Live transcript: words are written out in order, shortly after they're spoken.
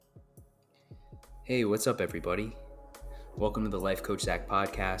Hey, what's up, everybody? Welcome to the Life Coach Zach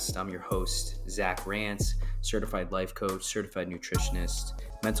podcast. I'm your host, Zach Rance, certified life coach, certified nutritionist,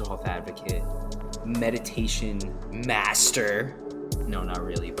 mental health advocate, meditation master. No, not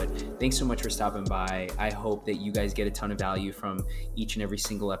really, but thanks so much for stopping by. I hope that you guys get a ton of value from each and every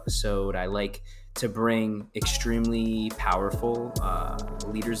single episode. I like to bring extremely powerful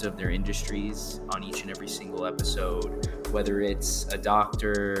leaders of their industries on each and every single episode, whether it's a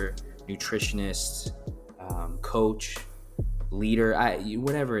doctor, nutritionist, coach, leader,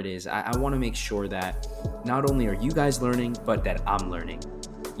 whatever it is. I want to make sure that not only are you guys learning, but that I'm learning.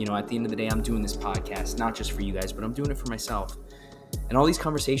 You know, at the end of the day, I'm doing this podcast not just for you guys, but I'm doing it for myself. And all these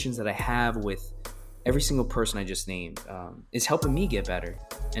conversations that I have with every single person I just named is helping me get better,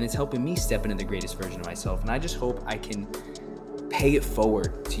 and it's helping me step into the greatest version of myself. And I just hope I can pay it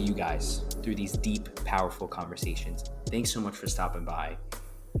forward to you guys through these deep, powerful conversations. Thanks so much for stopping by,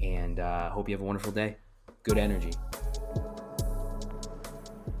 and hope you have a wonderful day. Good energy.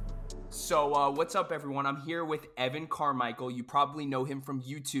 So what's up, everyone? I'm here with EVAN CARMICHAEL. You probably know him from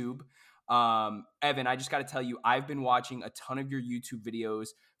YouTube. Evan, I just got to tell you, I've been watching a ton of your YouTube videos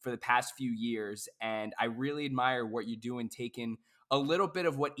for the past few years, and I really admire what you're doing, taking a little bit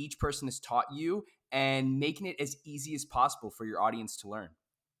of what each person has taught you and making it as easy as possible for your audience to learn.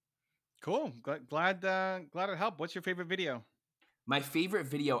 Cool. Glad it helped. What's your favorite video? My favorite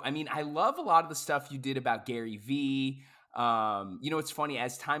video, I love a lot of the stuff you did about Gary Vee. It's funny,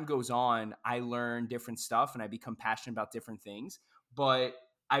 as time goes on, I learn different stuff and I become passionate about different things. But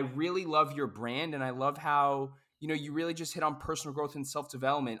I really love your brand, and I love how, you really just hit on personal growth and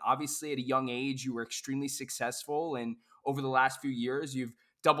self-development. Obviously, at a young age, you were extremely successful. And over the last few years, you've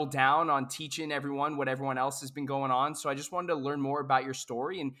doubled down on teaching everyone what everyone else has been going on. So I just wanted to learn more about your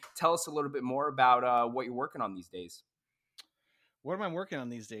story and tell us a little bit more about what you're working on these days. What am I working on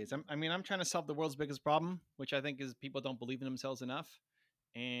these days? I'm trying to solve the world's biggest problem, which I think is people don't believe in themselves enough.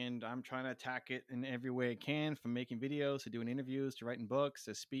 And I'm trying to attack it in every way I can, from making videos to doing interviews to writing books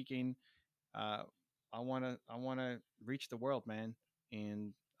to speaking. Uh, I want to reach the world, man.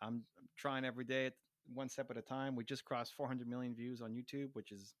 And I'm trying every day, one step at a time. We just crossed 400 million views on YouTube,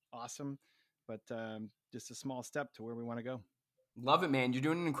 which is awesome. But just a small step to where we want to go. Love it, man. You're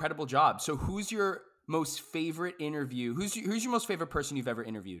doing an incredible job. So who's your most favorite interview? Who's your most favorite person you've ever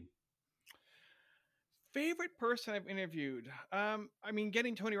interviewed? Favorite person I've interviewed.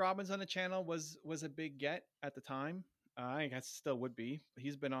 Getting Tony Robbins on the channel was a big get at the time. I guess still would be.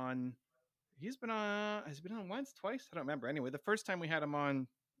 He's been on. Has he been on once, twice? I don't remember. Anyway, the first time we had him on,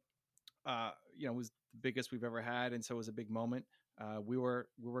 was the biggest we've ever had, and so it was a big moment. We were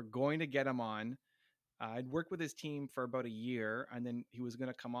going to get him on. I'd worked with his team for about a year, and then he was going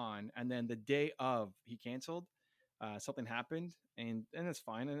to come on. And then the day of, he canceled. Something happened, and it's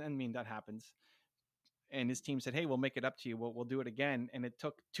fine. And I mean, that happens. And his team said, "Hey, we'll make it up to you. We'll do it again." And it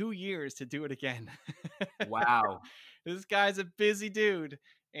took 2 years to do it again. Wow. This guy's a busy dude,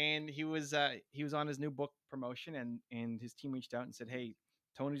 and he was on his new book promotion, and his team reached out and said, "Hey,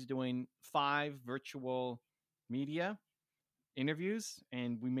 Tony's doing 5 virtual media interviews,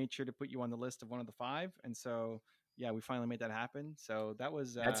 and we made sure to put you on the list of one of the 5." And so, yeah, we finally made that happen. So that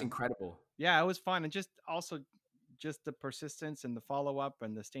was That's incredible. yeah, it was fun. And just the persistence and the follow up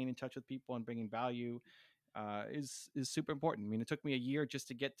and the staying in touch with people and bringing value is super important. I mean, it took me a year just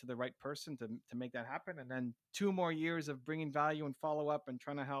to get to the right person to make that happen, and then 2 more years of bringing value and follow up and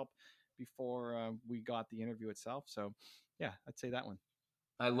trying to help before we got the interview itself. So, yeah, I'd say that one.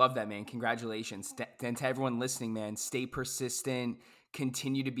 I love that, man. Congratulations. And to everyone listening, man, stay persistent,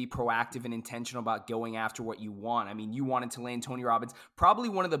 continue to be proactive and intentional about going after what you want. I mean, you wanted to land Tony Robbins, probably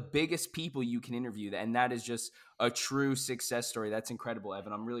one of the biggest people you can interview, and that is just a true success story. That's incredible,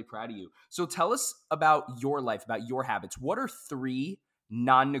 Evan. I'm really proud of you. So tell us about your life, about your habits. What are 3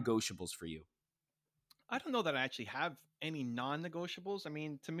 non-negotiables for you? I don't know that I actually have any non-negotiables. I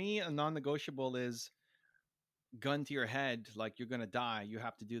mean, to me, a non-negotiable is gun to your head, like you're gonna die. You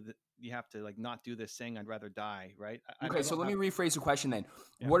have to like not do this thing. I'd rather die, right? Okay, so let me rephrase the question then.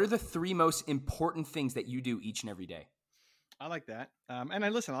 Yeah. What are the 3 most important things that you do each and every day? I like that. And I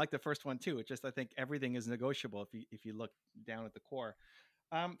like the first one too. It's just, I think everything is negotiable if you look down at the core.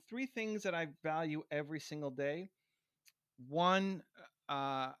 3 things that I value every single day. One,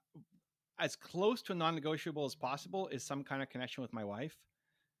 as close to a non-negotiable as possible, is some kind of connection with my wife.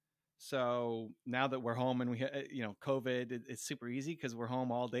 So now that we're home and we, COVID, it's super easy because we're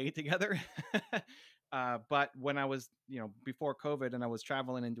home all day together. But when I was, before COVID, and I was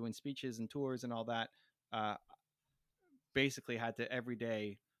traveling and doing speeches and tours and all that, uh, basically had to every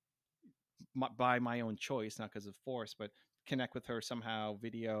day, by my own choice, not because of force, but connect with her somehow,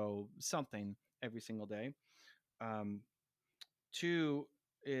 video, something every single day. Um, Two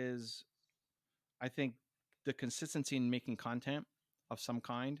is, I think, the consistency in making content of some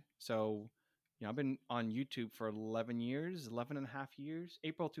kind. So, I've been on YouTube for 11 years, 11 and a half years.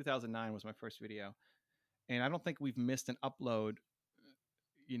 April 2009 was my first video. And I don't think we've missed an upload,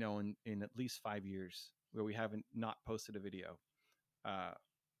 in at least 5 years where we haven't not posted a video. Uh,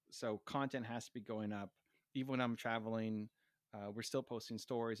 so content has to be going up. Even when I'm traveling, we're still posting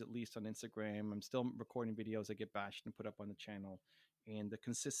stories, at least on Instagram. I'm still recording videos that get bashed and put up on the channel. And the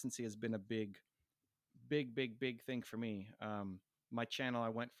consistency has been a big thing for me. My channel, I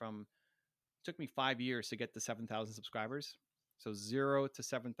went from, took me 5 years to get to 7,000 subscribers. So 0 to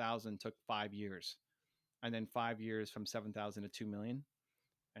 7,000 took 5 years. And then 5 years from 7,000 to 2 million.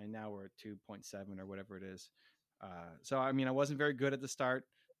 And now we're at 2.7 or whatever it is. So, I mean, I wasn't very good at the start,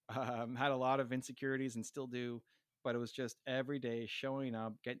 had a lot of insecurities and still do, but it was just every day showing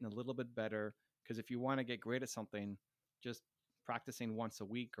up, getting a little bit better. Because if you want to get great at something, just practicing once a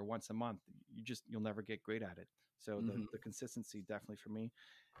week or once a month, you'll never get great at it. So the consistency definitely for me.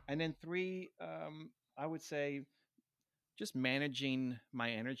 And then three, I would say just managing my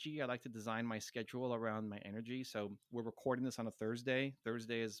energy. I like to design my schedule around my energy. So we're recording this on a Thursday.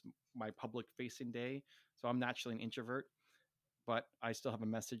 Thursday is my public facing day. So I'm naturally an introvert, but I still have a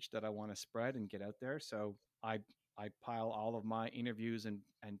message that I want to spread and get out there. So I pile all of my interviews and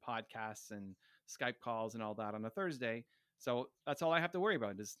podcasts and Skype calls and all that on a Thursday. So that's all I have to worry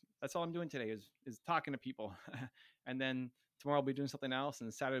about. That's all I'm doing today is talking to people. And then tomorrow I'll be doing something else,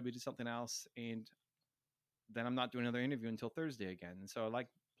 and Saturday I'll be doing something else, and then I'm not doing another interview until Thursday again. And so I like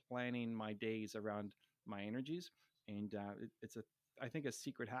planning my days around my energies, and it's I think a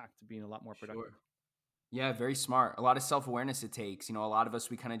secret hack to being a lot more productive. Sure. Yeah, very smart. A lot of self-awareness it takes. A lot of us,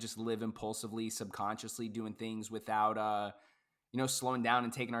 we kind of just live impulsively, subconsciously doing things without slowing down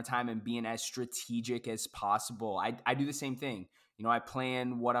and taking our time and being as strategic as possible. I do the same thing. I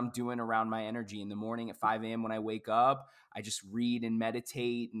plan what I'm doing around my energy in the morning at 5 a.m. when I wake up. I just read and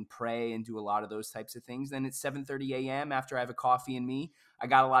meditate and pray and do a lot of those types of things. Then at 7:30 a.m. after I have a coffee in me, I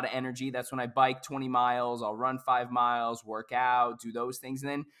got a lot of energy. That's when I bike 20 miles. I'll run 5 miles, work out, do those things. And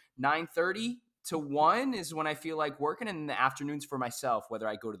then 9:30 to 1 is when I feel like working, in the afternoons for myself, whether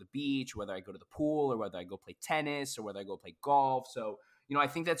I go to the beach, whether I go to the pool, or whether I go play tennis, or whether I go play golf. So, I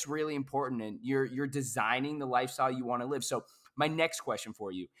think that's really important, and you're designing the lifestyle you want to live. So my next question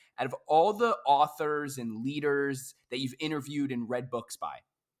for you, out of all the authors and leaders that you've interviewed and read books by,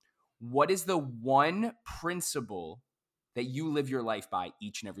 what is the one principle that you live your life by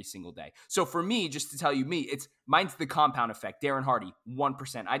each and every single day? So for me, just to tell you, mine's the compound effect. Darren Hardy,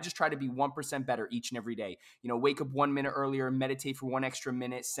 1%. I just try to be 1% better each and every day. Wake up 1 minute earlier, meditate for 1 extra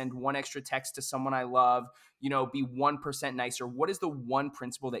minute, send 1 extra text to someone I love, be 1% nicer. What is the one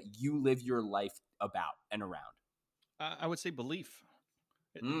principle that you live your life about and around? I would say belief.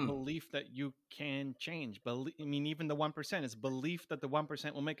 Mm, Belief that you can change. I mean, even the 1% is belief that the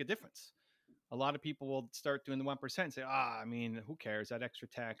 1% will make a difference. A lot of people will start doing the 1% and say, I mean, who cares? That extra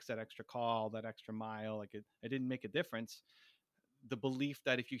text, that extra call, that extra mile, like it didn't make a difference. The belief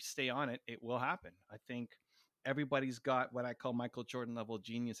that if you stay on it, it will happen. I think everybody's got what I call Michael Jordan level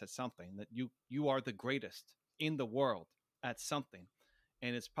genius at something, that you are the greatest in the world at something.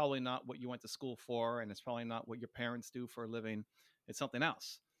 And it's probably not what you went to school for, and it's probably not what your parents do for a living. It's something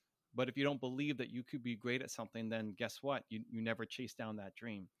else. But if you don't believe that you could be great at something, then guess what? You never chase down that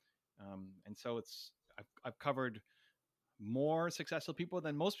dream. And so I've covered more successful people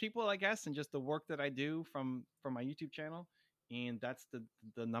than most people, I guess, and just the work that I do from my YouTube channel. And that's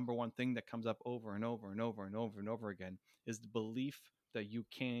the number one thing that comes up over and over and over and over and over again is the belief that you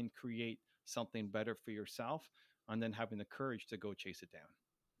can create something better for yourself, and then having the courage to go chase it down.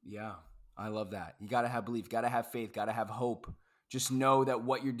 yeah, I love that. You got to have belief, got to have faith, got to have hope. Just know that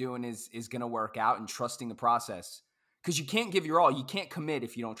what you're doing is going to work out, and trusting the process. Because you can't give your all. You can't commit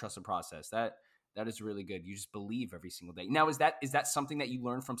if you don't trust the process. That is really good. You just believe every single day. Now, is that something that you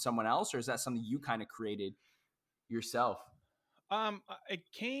learned from someone else, or is that something you kind of created yourself? It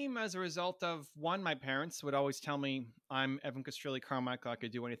came as a result of one, my parents would always tell me I'm Evan Carmichael. I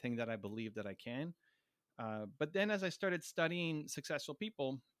could do anything that I believe that I can. But then as I started studying successful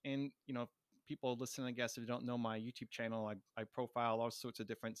people, and people listening, I guess if you don't know my YouTube channel, I profile all sorts of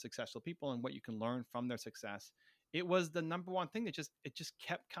different successful people and what you can learn from their success. It was the number one thing that just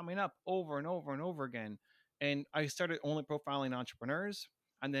kept coming up over and over and over again. And I started only profiling entrepreneurs.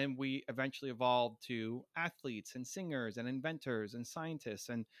 And then we eventually evolved to athletes and singers and inventors and scientists.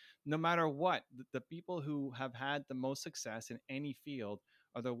 And no matter what, the people who have had the most success in any field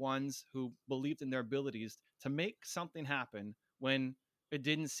are the ones who believed in their abilities to make something happen when it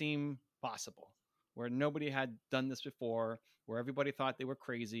didn't seem possible, where nobody had done this before, where everybody thought they were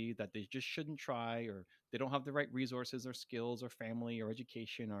crazy, that they just shouldn't try, or they don't have the right resources or skills or family or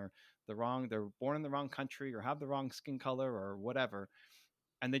education, or they're born in the wrong country or have the wrong skin color or whatever.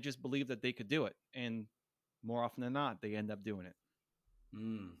 And they just believe that they could do it. And more often than not, they end up doing it.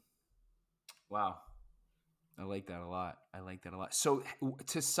 Mm. Wow. I like that a lot. I like that a lot. So,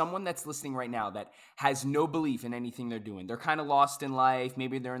 to someone that's listening right now that has no belief in anything they're doing, they're kind of lost in life.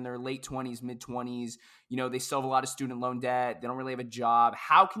 Maybe they're in their late 20s, mid 20s. They still have a lot of student loan debt. They don't really have a job.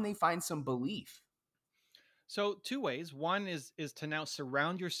 How can they find some belief? So two ways. One is to now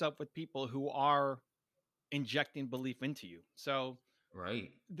surround yourself with people who are injecting belief into you. So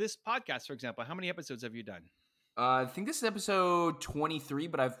Right. this podcast, for example, how many episodes have you done? I think this is episode 23,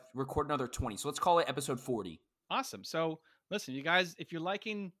 but I've recorded another 20. So let's call it episode 40. Awesome. So listen, you guys, if you're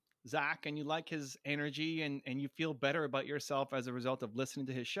liking Zach and you like his energy and you feel better about yourself as a result of listening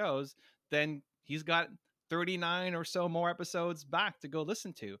to his shows, then he's got 39 or so more episodes back to go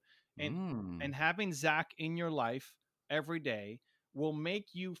listen to. And Mm. and having Zach in your life every day will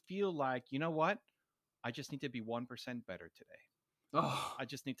make you feel like, you know what? I just need to be 1% better today. Oh, I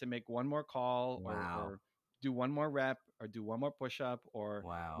just need to make one more call, wow. or do one more rep, or do one more push up, or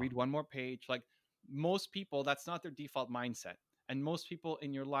Wow. read one more page. Like most people, that's not their default mindset. And most people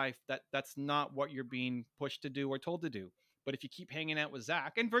in your life, that's not what you're being pushed to do or told to do. But if you keep hanging out with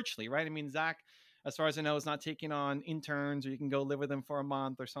Zach, and virtually, right? I mean, Zach, as far as I know, is not taking on interns, or you can go live with him for a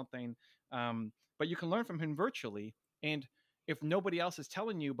month or something. But you can learn from him virtually. And if nobody else is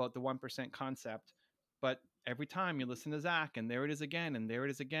telling you about the 1% concept, but every time you listen to Zach and there it is again, and there it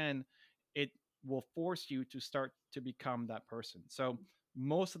is again, it will force you to start to become that person. So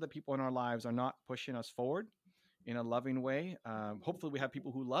most of the people in our lives are not pushing us forward in a loving way. Hopefully, we have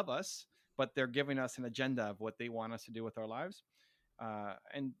people who love us, but they're giving us an agenda of what they want us to do with our lives.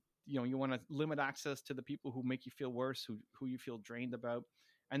 And you want to limit access to the people who make you feel worse, who you feel drained about,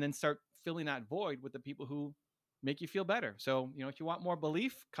 and then start filling that void with the people who make you feel better. So if you want more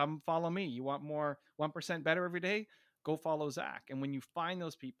belief, come follow me. You want more 1% better every day, go follow Zach. And when you find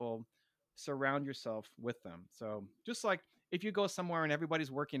those people, surround yourself with them. So just like if you go somewhere and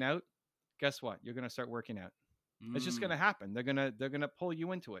everybody's working out, guess what? You're going to start working out. It's just going Mm. to happen. They're gonna pull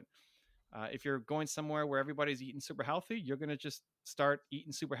you into it. If you're going somewhere where everybody's eating super healthy, you're going to just start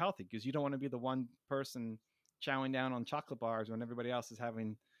eating super healthy because you don't want to be the one person chowing down on chocolate bars when everybody else is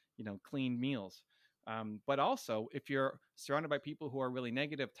having, clean meals. But also, if you're surrounded by people who are really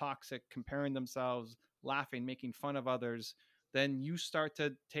negative, toxic, comparing themselves, laughing, making fun of others, then you start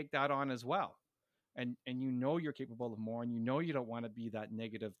to take that on as well. And you're capable of more, and you don't want to be that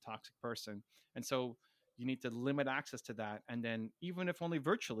negative, toxic person. And so you need to limit access to that. And then, even if only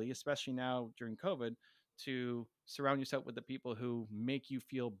virtually, especially now during COVID, to surround yourself with the people who make you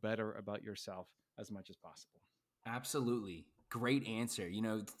feel better about yourself as much as possible. Absolutely. Great answer.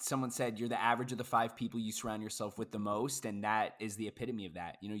 Someone said you're the average of the 5 people you surround yourself with the most, and that is the epitome of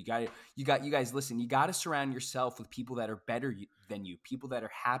that. You guys listen, you got to surround yourself with people that are better than you, people that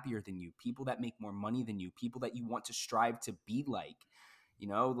are happier than you, people that make more money than you, people that you want to strive to be like.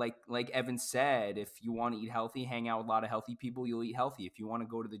 Like Evan said, if you want to eat healthy, hang out with a lot of healthy people, you'll eat healthy. If you want to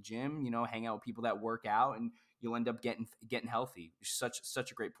go to the gym, hang out with people that work out, and you'll end up getting healthy.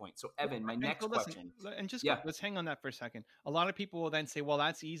 Such a great point. So Yeah, Evan, my and so next listen, question. and just Yeah. let's hang on that for a second. A lot of people will then say, "Well,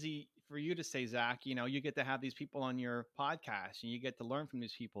 that's easy for you to say, Zach. You get to have these people on your podcast, and you get to learn from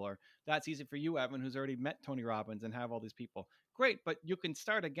these people." Or that's easy for you, Evan, who's already met Tony Robbins and have all these people. Great, but you can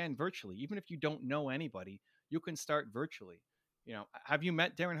start again virtually, even if you don't know anybody. You can start virtually. Have you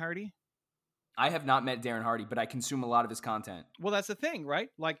met Darren Hardy? I have not met Darren Hardy, but I consume a lot of his content. Well, that's the thing, right?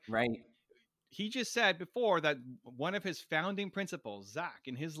 Like Right. he just said before that one of his founding principles, Zach,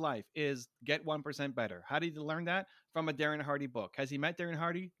 in his life is get 1% better. How did he learn that? From a Darren Hardy book. Has he met Darren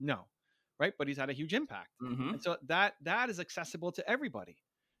Hardy? No. Right? But he's had a huge impact. Mm-hmm. And so that is accessible to everybody.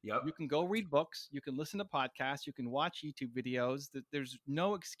 Yep. You can go read books, you can listen to podcasts, you can watch YouTube videos. There's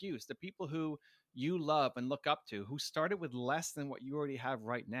no excuse. The people who you love and look up to, who started with less than what you already have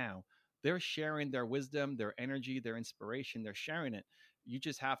right now, they're sharing their wisdom, their energy, their inspiration. They're sharing it. You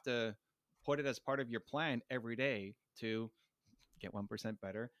just have to put it as part of your plan every day to get 1%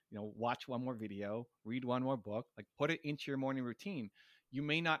 better. Watch one more video, read one more book, like put it into your morning routine. You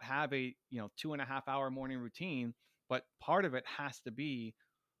may not have a 2.5 hour morning routine, but part of it has to be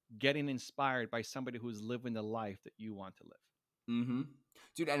getting inspired by somebody who's living the life that you want to live. Mm-hmm.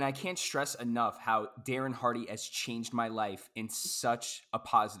 Dude, and I can't stress enough how Darren Hardy has changed my life in such a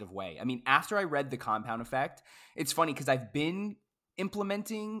positive way. I mean, after I read The Compound Effect, it's funny because I've been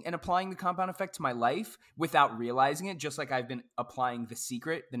implementing and applying the compound effect to my life without realizing it, just like I've been applying The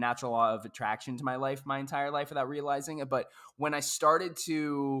Secret, the natural law of attraction, to my life my entire life without realizing it. But when I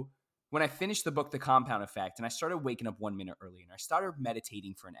finished the book The Compound Effect, and I started waking up 1 minute early, and I started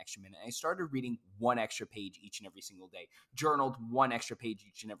meditating for an extra minute, and I started reading one extra page each and every single day, journaled one extra page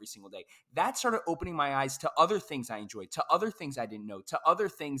each and every single day, that started opening my eyes to other things I enjoyed, to other things I didn't know, to other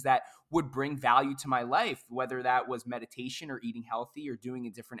things that would bring value to my life, whether that was meditation or eating healthy or doing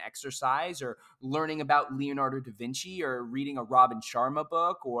a different exercise or learning about Leonardo da Vinci or reading a Robin Sharma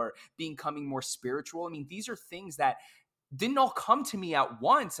book or becoming more spiritual. I mean, these are things that didn't all come to me at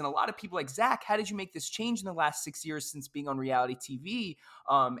once. And a lot of people like, Zach, how did you make this change in the last 6 years since being on reality TV?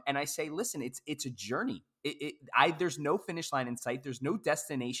 And I say, listen, it's a journey. There's no finish line in sight. There's no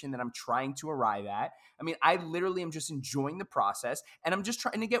destination that I'm trying to arrive at. I mean, I literally am just enjoying the process, and I'm just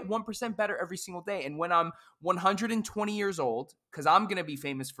trying to get 1% better every single day. And when I'm 120 years old, because I'm going to be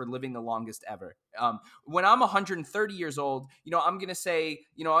famous for living the longest ever. When I'm 130 years old, I'm going to say,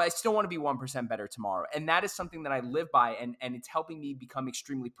 I still want to be 1% better tomorrow. And that is something that I live by, and it's helping me become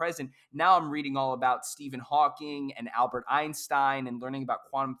extremely present. Now I'm reading all about Stephen Hawking and Albert Einstein and learning about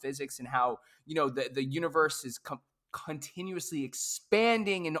quantum physics and how, the universe is continuously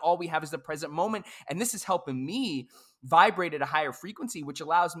expanding, and all we have is the present moment. And this is helping me vibrate at a higher frequency, which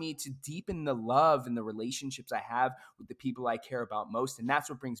allows me to deepen the love and the relationships I have with the people I care about most. And that's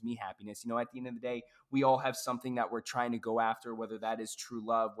what brings me happiness. At the end of the day, we all have something that we're trying to go after, whether that is true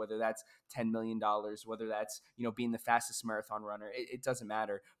love, whether that's $10 million, whether that's, being the fastest marathon runner. It doesn't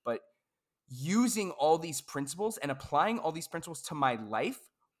matter. But using all these principles and applying all these principles to my life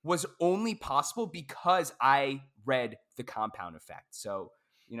was only possible because I read The Compound Effect. So,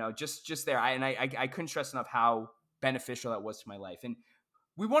 just there. I couldn't stress enough how beneficial that was to my life. And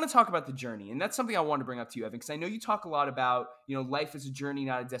we want to talk about the journey. And that's something I want to bring up to you, Evan, because I know you talk a lot about, life is a journey,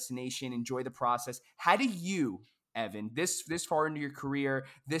 not a destination. Enjoy the process. How do you, Evan, this far into your career,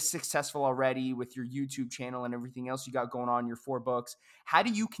 this successful already with your YouTube channel and everything else you got going on, your 4 books, how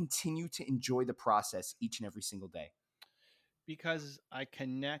do you continue to enjoy the process each and every single day? Because I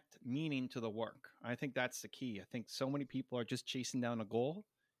connect meaning to the work. I think that's the key. I think so many people are just chasing down a goal,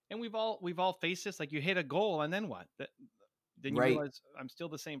 and we've all faced this. Like, you hit a goal, and then what? Then you Right. realize I'm still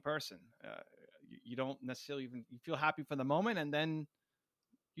the same person. You don't necessarily you feel happy for the moment, and then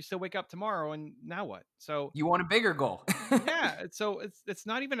you still wake up tomorrow, and now what? So You want a bigger goal. yeah, so it's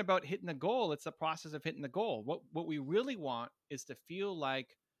not even about hitting the goal. It's the process of hitting the goal. What we really want is to feel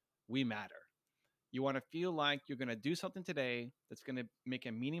like we matter. You want to feel like you're going to do something today that's going to make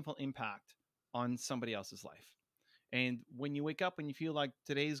a meaningful impact on somebody else's life. And when you wake up and you feel like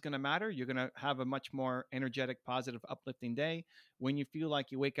today is going to matter, you're going to have a much more energetic, positive, uplifting day. When you feel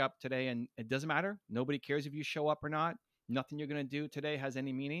like you wake up today and it doesn't matter, nobody cares if you show up or not, nothing you're going to do today has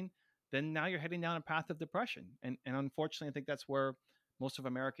any meaning, then now you're heading down a path of depression. And unfortunately, I think that's where most of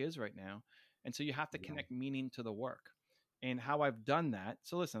America is right now. And so you have to connect meaning to the work. And how I've done that.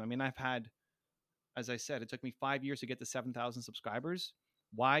 So listen, I mean, I've had, as I said, it took me 5 years to get to 7,000 subscribers.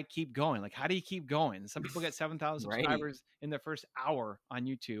 Why keep going? Like, how do you keep going? Some people get 7,000 Right. subscribers in their first hour on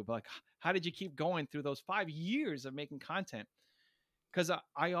YouTube. Like, how did you keep going through those 5 years of making content? Because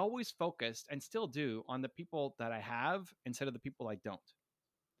I always focused, and still do, on the people that I have instead of the people I don't.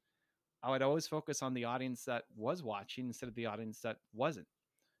 I would always focus on the audience that was watching instead of the audience that wasn't.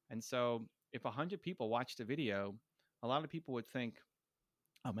 And so if 100 people watched a video, a lot of people would think,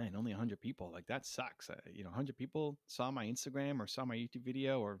 oh man, only 100 people. Like, that sucks. 100 people saw my Instagram or saw my YouTube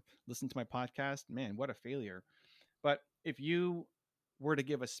video or listened to my podcast. Man, what a failure. But if you were to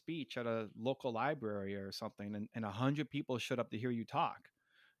give a speech at a local library or something, and 100 people showed up to hear you talk,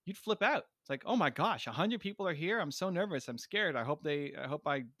 you'd flip out. It's like, oh my gosh, 100 people are here. I'm so nervous. I'm scared. I hope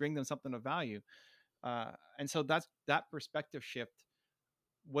I bring them something of value. And so that perspective shift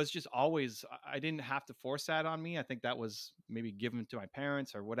was just always, I didn't have to force that on me. I think that was maybe given to my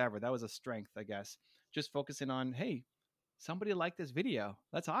parents or whatever. That was a strength, I guess. Just focusing on, hey, somebody liked this video.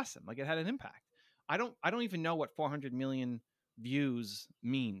 That's awesome. Like, it had an impact. I don't even know what 400 million views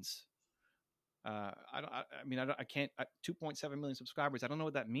means. I can't, 2.7 million subscribers. I don't know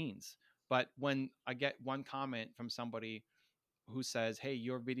what that means. But when I get one comment from somebody who says, hey,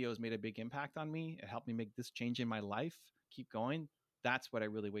 your videos made a big impact on me, it helped me make this change in my life, keep going, that's what I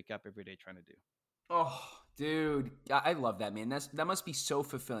really wake up every day trying to do. Oh, dude, I love that, man. That must be so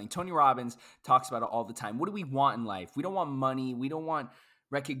fulfilling. Tony Robbins talks about it all the time. What do we want in life? We don't want money. We don't want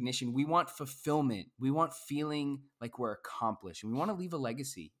recognition. We want fulfillment. We want feeling like we're accomplished. And we want to leave a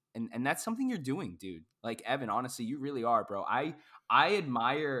legacy. And that's something you're doing, dude. Like, Evan, honestly, you really are, bro. I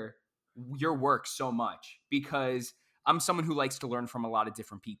admire your work so much because I'm someone who likes to learn from a lot of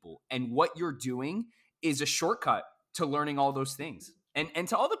different people. And what you're doing is a shortcut to learning all those things. And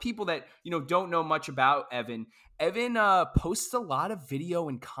to all the people that, don't know much about Evan, posts a lot of video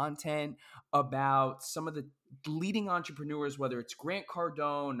and content about some of the leading entrepreneurs, whether it's Grant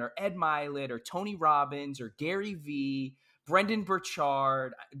Cardone or Ed Mylett or Tony Robbins or Gary Vee, Brendan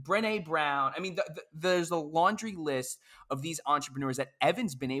Burchard, Brené Brown. I mean, there's a laundry list of these entrepreneurs that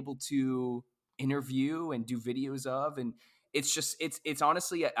Evan's been able to interview and do videos of. And it's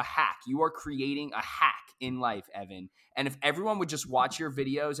honestly a hack. You are creating a hack in life, Evan. And if everyone would just watch your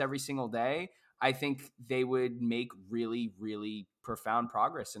videos every single day, I think they would make really, really profound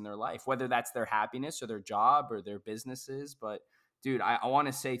progress in their life, whether that's their happiness or their job or their businesses. But dude, I want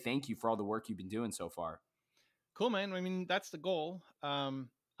to say thank you for all the work you've been doing so far. Cool, man. I mean, that's the goal.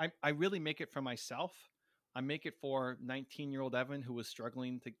 I really make it for myself. I make it for 19-year-old Evan who was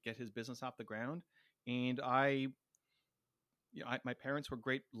struggling to get his business off the ground. And my parents were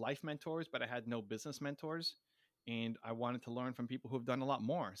great life mentors, but I had no business mentors. And I wanted to learn from people who have done a lot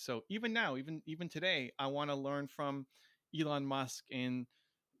more. So even now, even today, I want to learn from Elon Musk and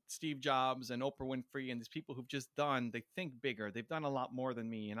Steve Jobs and Oprah Winfrey and these people who've just they think bigger. They've done a lot more than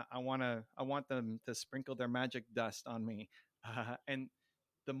me. And I want them to sprinkle their magic dust on me. And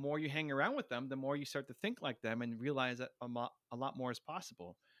the more you hang around with them, the more you start to think like them and realize that a lot more is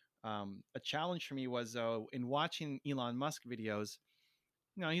possible. A challenge for me was in watching Elon Musk videos.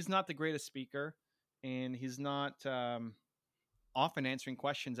 He's not the greatest speaker, and he's not often answering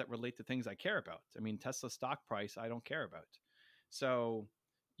questions that relate to things I care about. I mean, Tesla stock price, I don't care about. So,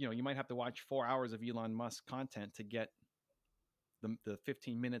 you might have to watch 4 hours of Elon Musk content to get the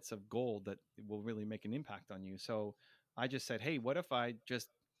 15 minutes of gold that will really make an impact on you. So I just said, hey, what if I just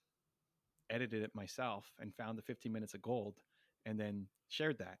edited it myself and found the 15 minutes of gold and then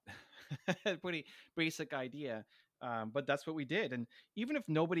shared that? Pretty basic idea. But that's what we did. And even if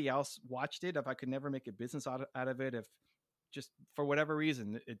nobody else watched it, if I could never make a business out of it, if just for whatever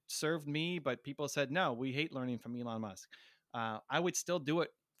reason it served me, but people said, no, we hate learning from Elon Musk, I would still do it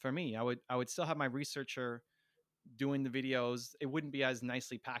for me. I would still have my researcher doing the videos. It wouldn't be as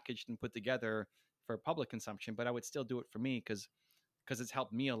nicely packaged and put together for public consumption, but I would still do it for me because it's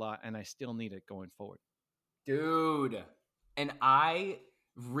helped me a lot, and I still need it going forward. Dude, and I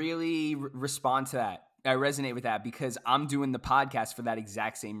really respond to that. I resonate with that because I'm doing the podcast for that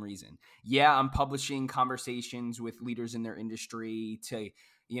exact same reason. Yeah, I'm publishing conversations with leaders in their industry to,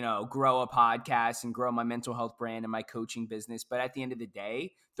 grow a podcast and grow my mental health brand and my coaching business. But at the end of the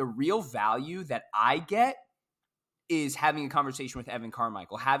day, the real value that I get is having a conversation with Evan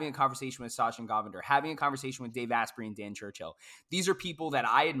Carmichael, having a conversation with Sachin Govender, having a conversation with Dave Asprey and Dan Churchill. These are people that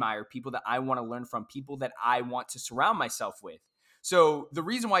I admire, people that I want to learn from, people that I want to surround myself with. So the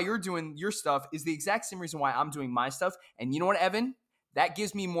reason why you're doing your stuff is the exact same reason why I'm doing my stuff. And you know what, Evan? That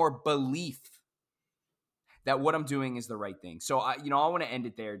gives me more belief that what I'm doing is the right thing. So, I want to end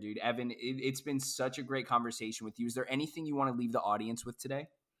it there, dude. Evan, it's been such a great conversation with you. Is there anything you want to leave the audience with today?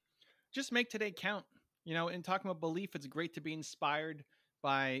 Just make today count. In talking about belief, it's great to be inspired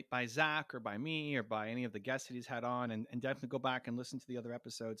by Zach or by me or by any of the guests that he's had on, and definitely go back and listen to the other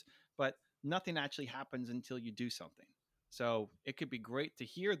episodes. But nothing actually happens until you do something. So it could be great to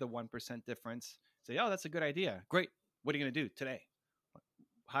hear the 1% difference. Say, oh, that's a good idea. Great. What are you going to do today?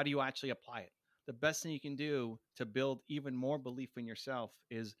 How do you actually apply it? The best thing you can do to build even more belief in yourself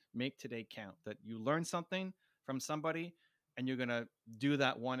is make today count. That you learn something from somebody and you're going to do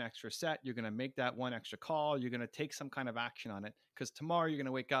that one extra set. You're going to make that one extra call. You're going to take some kind of action on it, because tomorrow you're going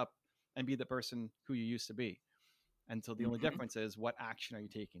to wake up and be the person who you used to be. And so the only difference is, what action are you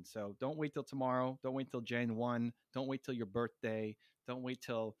taking? So don't wait till tomorrow. Don't wait till Jan 1. Don't wait till your birthday. Don't wait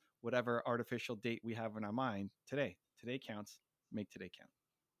till whatever artificial date we have in our mind. Today counts. Make today count.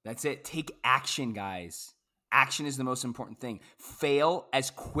 That's it. Take action, guys. Action is the most important thing. Fail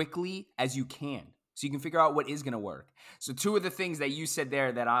as quickly as you can, so you can figure out what is going to work. So 2 of the things that you said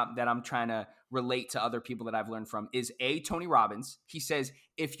there that I'm trying to relate to other people that I've learned from is Tony Robbins. He says,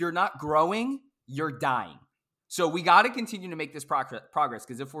 if you're not growing, you're dying. So we got to continue to make this progress,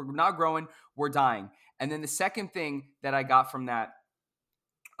 because if we're not growing, we're dying. And then the second thing that I got from that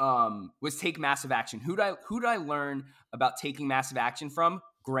was take massive action. Who did I learn about taking massive action from?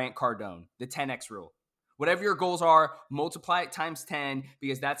 Grant Cardone, the 10X rule. Whatever your goals are, multiply it times 10,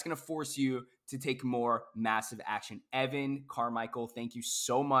 because that's going to force you to take more massive action. Evan Carmichael, thank you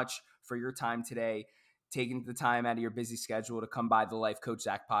so much for your time today, taking the time out of your busy schedule to come by the Life Coach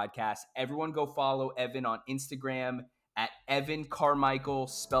Zach podcast. Everyone go follow Evan on Instagram at Evan Carmichael,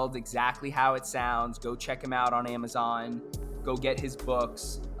 spelled exactly how it sounds. Go check him out on Amazon. Go get his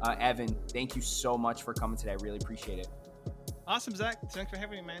books. Evan, thank you so much for coming today. I really appreciate it. Awesome, Zach. Thanks for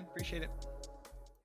having me, man. Appreciate it.